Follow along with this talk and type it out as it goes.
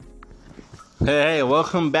Hey,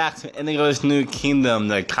 welcome back to Indigo's New Kingdom,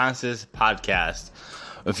 the Conscious Podcast,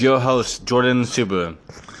 with your host, Jordan Subaru.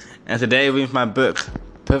 And today we read my book,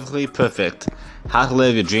 Perfectly Perfect, How to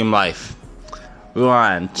Live Your Dream Life. We're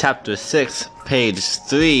on Chapter 6, Page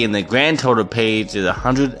 3, and the grand total page is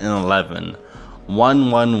 111.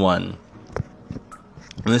 111.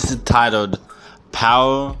 And this is titled,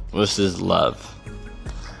 Power versus Love.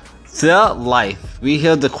 Throughout life, we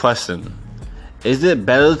hear the question, is it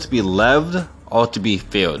better to be loved or to be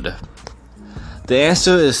feared? The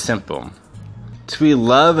answer is simple. To be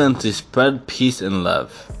loved and to spread peace and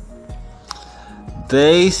love.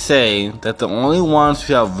 They say that the only ones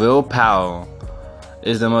who have real power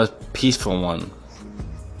is the most peaceful one.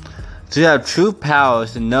 To have true power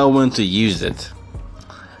is to know when to use it.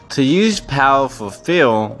 To use power for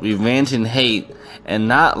fear, revenge and hate, and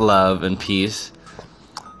not love and peace,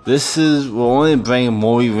 will only bring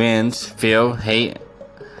more revenge, fear, hate,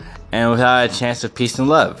 and without a chance of peace and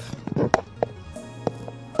love.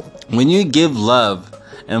 When you give love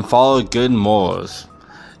and follow good morals,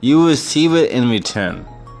 you will receive it in return.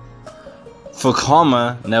 For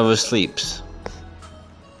karma never sleeps.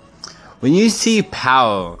 When you see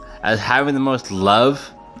power as having the most love,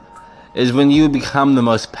 is when you become the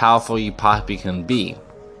most powerful you possibly can be.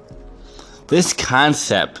 This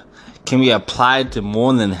concept can be applied to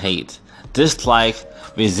more than hate, dislike,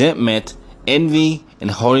 resentment, envy, and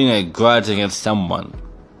holding a grudge against someone.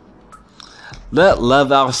 Let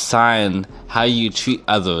love outshine how you treat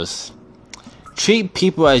others. Treat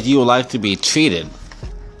people as you would like to be treated.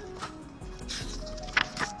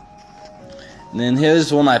 And then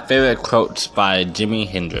here's one of my favorite quotes by Jimi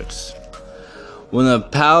Hendrix. When the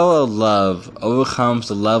power of love overcomes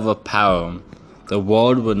the love of power, the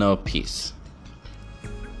world will know peace.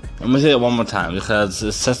 I'm going to say it one more time because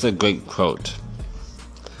it's such a great quote.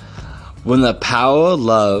 When the power of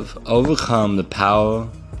love overcomes the power...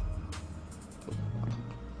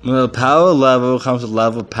 When the power of love overcomes the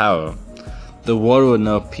love of power, the world will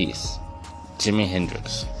know peace. Jimi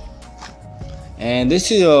Hendrix. And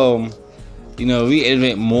this is,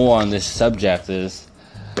 reiterate more on this subject is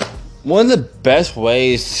one of the best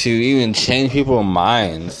ways to even change people's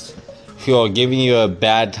minds who are giving you a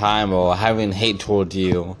bad time or having hate towards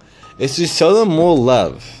you is to show them more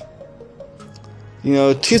love.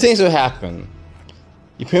 Two things will happen.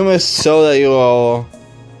 You pretty much show that you're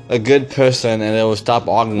a good person and they will stop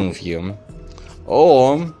arguing with you.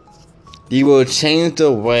 Or you will change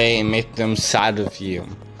their way and make them side with you.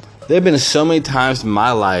 There have been so many times in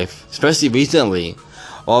my life, especially recently,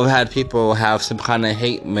 where I've had people have some kind of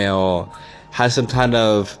hate mail or have some kind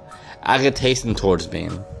of agitation towards me.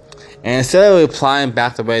 And instead of replying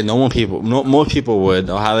back the way more people would,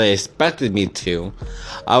 or how they expected me to,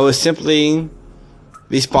 I would simply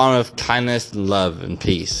respond with kindness, love, and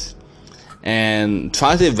peace. And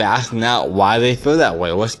try to ration out why they feel that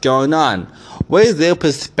way, what's going on, what is their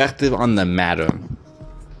perspective on the matter.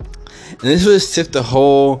 And this would shift the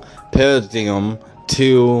whole paradigm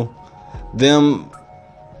to them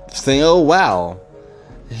saying, oh wow,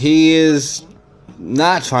 he is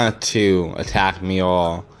not trying to attack me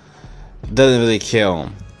or doesn't really kill.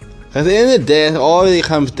 At the end of the day, it all really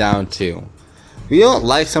comes down to we don't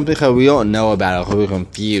like something because we don't know about it, because we're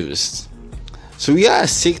confused. So we gotta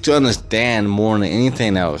seek to understand more than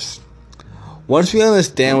anything else. Once we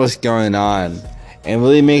understand what's going on and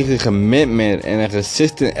really make a commitment and a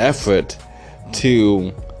consistent effort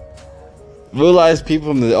to realize people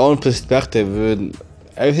from their own perspective,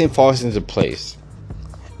 everything falls into place.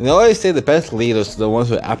 And they always say the best leaders are the ones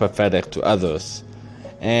who are apathetic to others.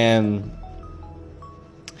 And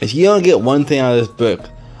if you don't get one thing out of this book,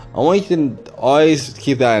 I want you to always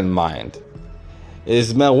keep that in mind.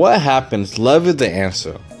 Is no matter what happens, love is the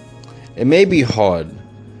answer. It may be hard,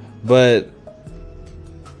 but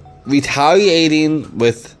retaliating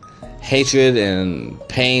with hatred and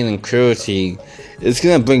pain and cruelty is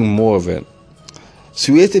going to bring more of it.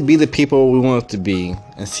 So we have to be the people we want to be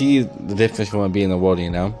and see the difference we want to be in the world,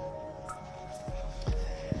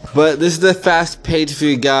 But this is the fast page for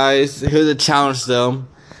you guys. Here's the challenge though.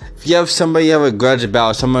 If you have somebody you have a grudge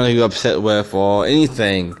about, someone you're upset with, or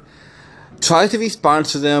anything, try to respond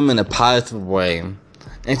to them in a positive way. And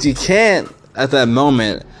if you can't at that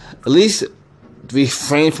moment, at least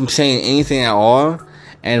refrain from saying anything at all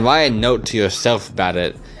and write a note to yourself about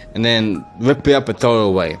it and then rip it up and throw it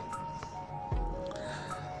away.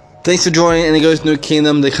 Thanks for joining Indigo's New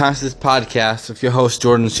Kingdom, the Conscious Podcast with your host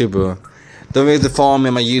Jordan Subaru. Don't forget to follow me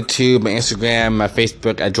on my YouTube, my Instagram, my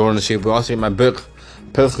Facebook at Jordan Subaru. Also my book,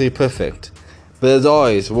 Perfectly Perfect. But as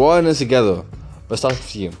always, we're all in this together. But starts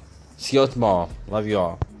with you. See you all tomorrow. Love you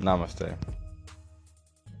all. Namaste.